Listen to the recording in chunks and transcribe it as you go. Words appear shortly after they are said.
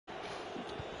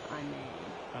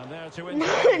man. And there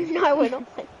to No, we're not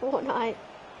playing Fortnite.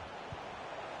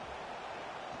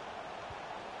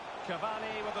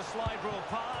 Cavani with a slide rule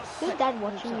pass. Is Dad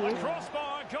watching you?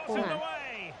 Crossbar got in the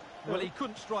way. Well, he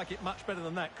couldn't strike it much better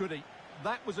than that, could he?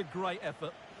 That was a great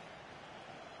effort.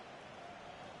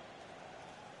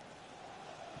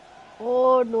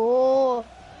 Oh no!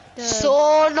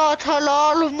 So not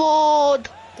halal mode.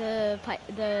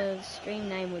 The stream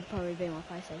name would probably be my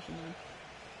PlayStation name.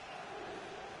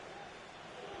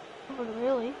 Oh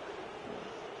really?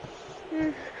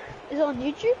 Is it on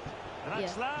YouTube?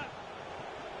 Yeah.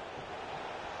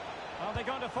 Are they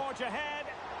going to forge ahead?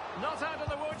 Not out of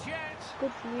the woods yet.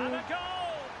 Good for you. And a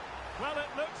goal! Well,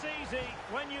 it looks easy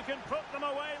when you can put them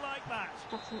away like that.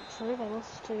 That's not true. They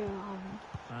lost to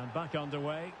And back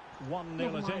underway.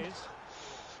 1-0 it is.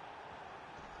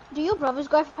 Do your brothers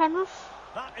go for Penrith?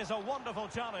 That is a wonderful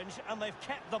challenge, and they've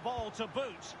kept the ball to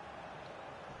boot.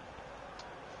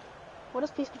 What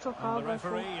does Peace Control Carl The go for?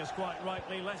 referee is quite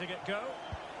rightly letting it go.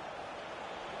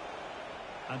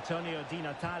 Antonio Di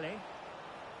Natale.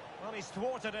 Well, he's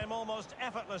thwarted him almost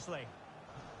effortlessly.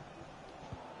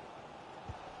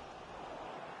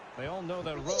 They all know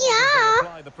their role as they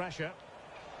apply the pressure.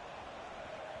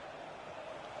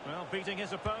 Well, beating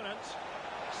his opponent.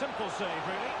 Simple save,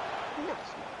 really. No.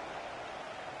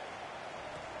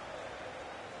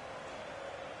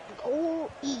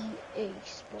 Go EA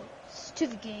Sports to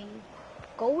the game.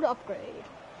 Gold upgrade.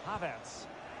 Havertz.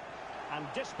 And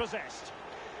dispossessed.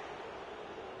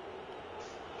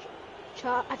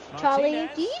 Charlie,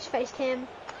 do you use FaceCam?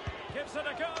 Gives it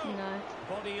a go. No.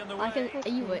 Body in the way. I can. Are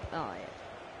you? Oh yeah.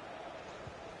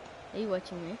 Are you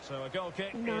watching me? So a goal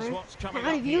kick No. is what's coming How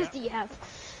many up views here. do you have?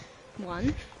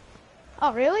 One.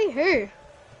 Oh really? Who?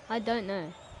 I don't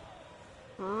know.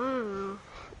 Ah,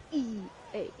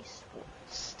 EA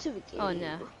Sports to the game. Oh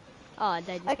no. Oh,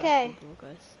 they just Okay. got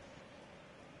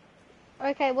some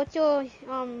Okay, what's your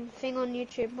thing on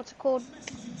YouTube? What's it called?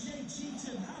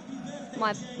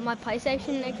 My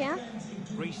PlayStation account.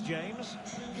 Reece James.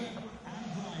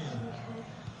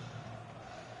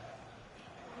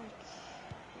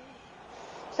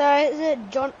 So is it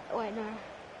John? Wait, no.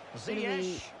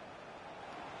 Ziyech.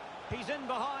 He's in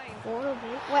behind. Wait,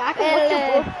 I can watch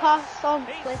your broadcast on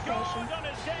He PlayStation. scored on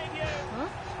his debut. Huh?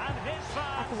 And his I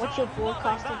fans can watch your all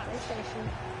broadcast love on that. PlayStation.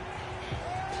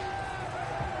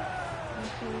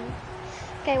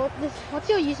 Okay, what's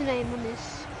your username on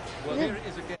this? Well, here it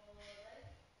is again.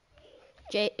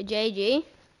 JG.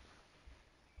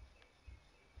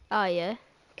 Oh yeah.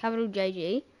 Capital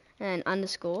JG and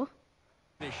underscore.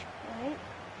 Finish. Right,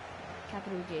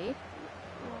 Capital G. right,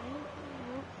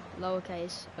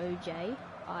 Lowercase OJ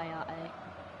IRA.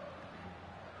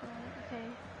 okay.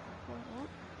 What is that?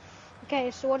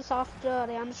 Okay, so what's after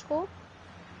the underscore?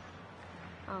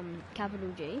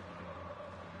 Capital G.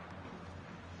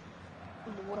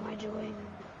 What am I doing?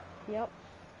 Yep.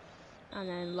 And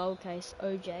then lowercase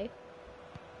OJ.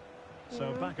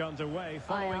 So back underway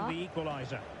following IR. the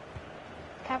equaliser.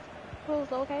 Capitals,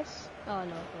 lowercase? Oh,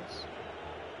 lowercase.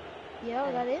 Yeah,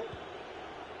 is that it?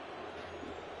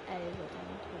 A is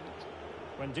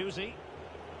what Guendouzi.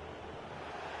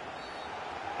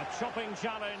 A chopping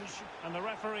challenge, and the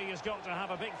referee has got to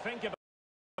have a big think about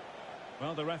it.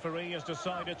 Well, the referee has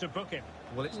decided to book him.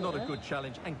 Well, it's not a good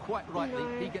challenge, and quite rightly,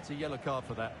 No. he gets a yellow card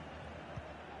for that.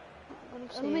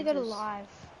 Let me go to Jesus. live.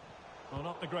 Well,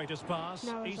 not the greatest pass,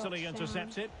 No results easily shown.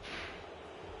 intercepted.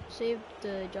 See if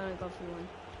the Johnny Godfrey one.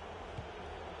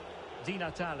 Di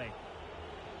Natale.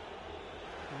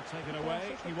 Well, taken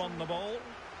away, he won the ball.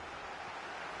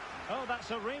 Oh, that's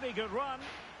a really good run.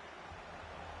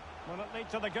 Will it lead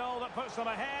to the goal that puts them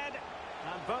ahead?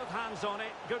 And both hands on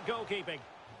it, good goalkeeping.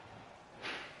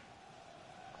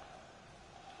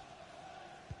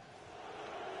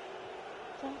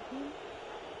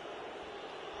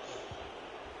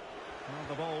 Well,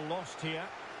 the ball lost here.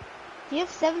 Do you have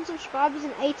 7 subscribers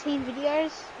and 18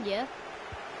 videos? Yeah.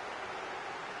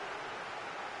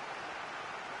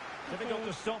 Difficult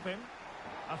to stop him.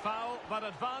 A foul, but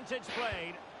advantage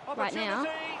played. Right now.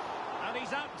 And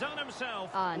he's outdone himself.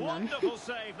 Ah, none. Wonderful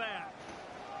save there.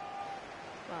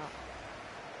 Wow.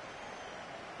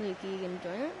 Luke, are you gonna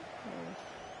join it?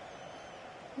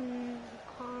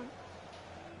 Can't.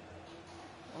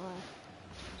 Why?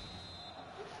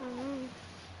 I don't know.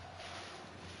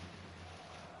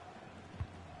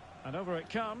 And over it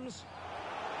comes.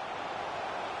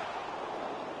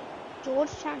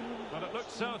 Georgetown. But it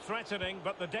looked so threatening,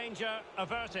 but the danger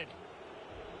averted.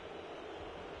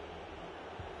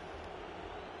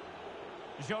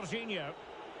 Jorginho.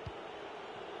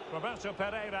 Roberto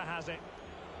Pereira has it.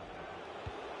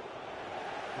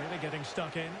 Really getting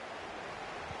stuck in.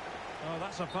 Oh,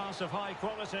 that's a pass of high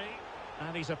quality.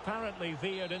 And he's apparently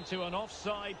veered into an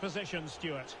offside position,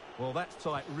 Stuart. Well, that's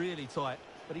tight, really tight.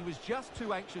 But he was just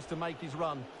too anxious to make his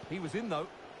run. He was in, though.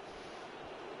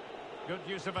 Good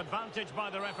use of advantage by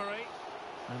the referee.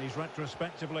 And he's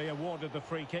retrospectively awarded the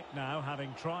free kick now,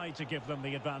 having tried to give them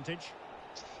the advantage.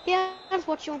 Yeah, I was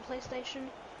watching on PlayStation.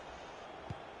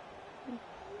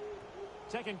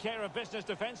 Taking care of business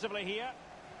defensively here.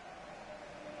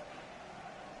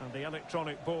 And the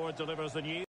electronic board delivers the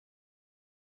news.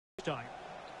 Time.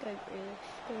 Go Grealish,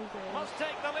 go Grealish. Must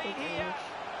take the lead here.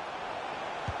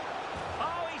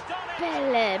 Oh, he's done it!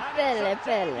 Pele, And Pele, it's a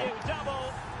Pele. debut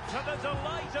double to the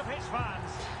delight of his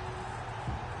fans.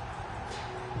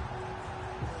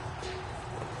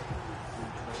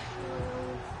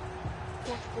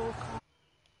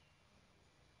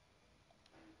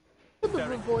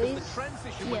 Derek, boys. because the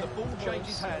transition when Yeah, the ball the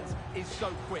changes boys. hands is so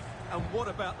quick. And what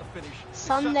about the finish? With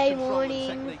Sunday such control and morning,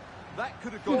 technique, that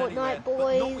could have gone Fortnite anywhere, but not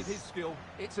boys. with his skill.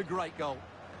 It's a great goal.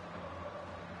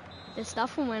 The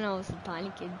stuff from when I was a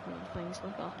tiny kid when I was playing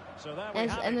soccer. So there we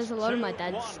And, have and it, there's a lot of my 2-1.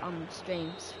 dad's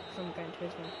streams from Gran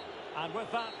Turismo. And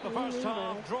with that, the first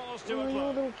half draws to a You're a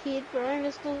close. little kid, bro.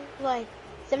 It's still like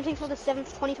 17th for the 7th,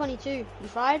 2022. You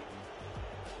fried?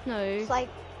 No, It's like,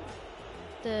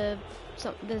 there's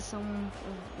some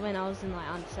when I was in like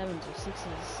under 7s or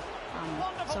 6s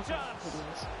Wonderful soccer chance.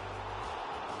 videos.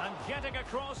 And getting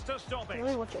across to stop I it.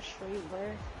 really watch your stream, bro.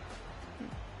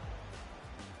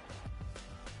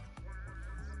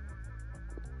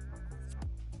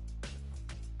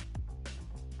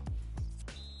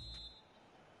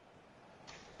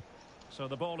 So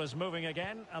the ball is moving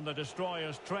again, and the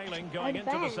Destroyers trailing going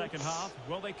into the second half.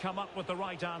 Will they come up with the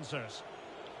right answers?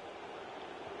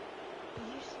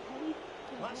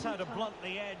 That's how to blunt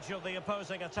the edge of the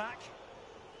opposing attack.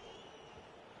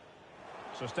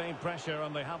 Sustained pressure,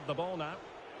 and they have the ball now.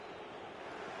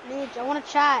 Midge, I want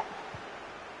to chat.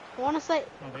 I want to say,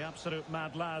 Well, the absolute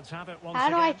mad lads have it once how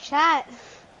do again. I chat?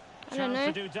 I don't Chance know.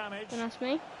 to do damage. Don't ask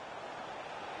me.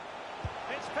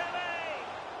 It's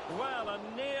Pele! Well, a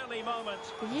nearly moment.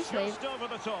 Did you Just save? over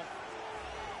the top.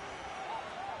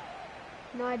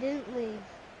 No, I didn't leave.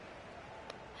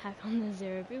 How come there's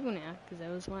 0 people now? Because there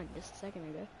was one just a second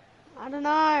ago. I don't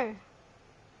know.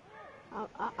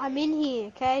 I'm in here,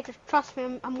 okay? Just trust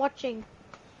me, I'm watching.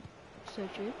 So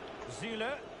true.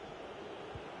 Zule.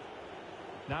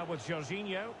 Now with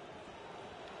Jorginho.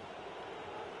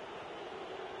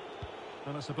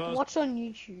 And I suppose... Watch on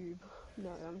YouTube. No,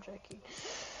 I'm joking.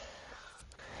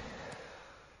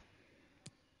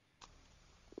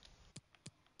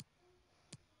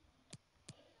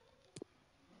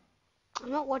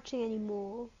 I'm not watching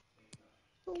anymore.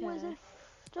 Oh, where's Okay.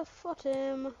 the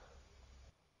bottom?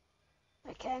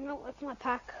 Okay, I'm gonna open my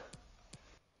pack.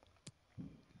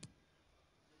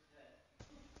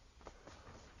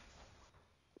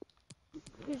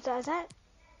 Who's that? Is that?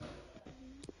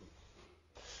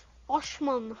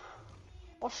 Oshman.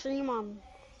 Oshiman.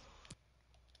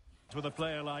 With a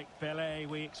player like Pele,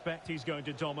 we expect he's going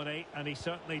to dominate, and he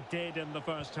certainly did in the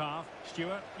first half.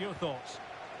 Stuart, your thoughts?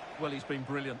 Well, he's been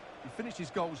brilliant. He finished his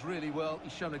goals really well.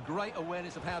 He's shown a great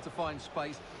awareness of how to find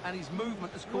space, and his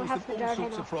movement has caused have them to all go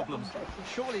sorts in of after. problems. I'm joking.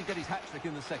 Surely he'll get his hat-trick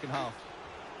in the second half.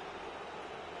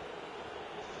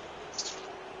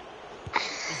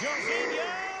 Jorginho!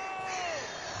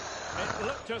 It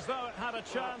looked as though it had a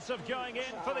chance of going in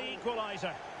for the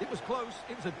equaliser. It was close.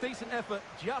 It was a decent effort.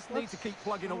 Just need to keep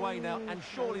plugging away now, and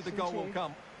surely the goal will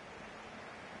come.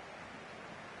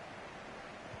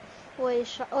 Wait,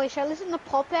 shall I listen to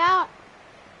Pop Out?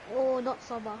 Or not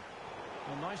Sober?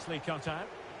 Well, nicely cut out.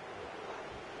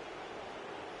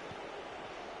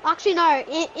 Actually, no.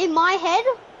 In my head,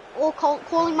 or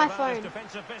calling my About his phone.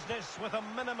 defensive business with a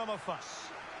minimum of fuss.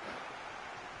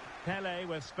 Pele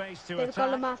with space to They're calling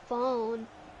attack. my phone.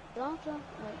 Doctor, wait,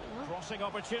 what? Crossing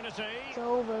opportunity. It's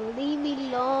over. Leave me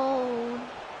alone.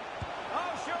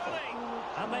 Oh,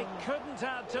 surely! And they couldn't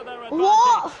add to their advantage.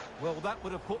 What? Well, that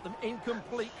would have put them in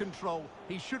complete control.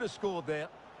 He should have scored there.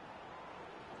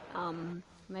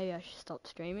 Maybe I should stop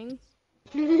streaming.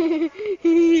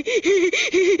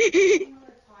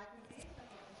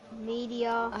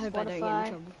 Media. I hope Spotify. I don't get in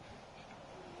trouble.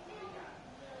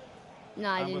 No,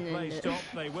 I And didn't with play end it. stop,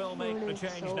 they will make the It's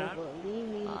change over. now. Leave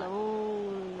me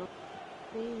alone.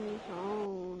 Leave me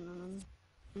alone.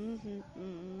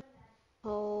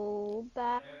 Hold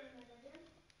back.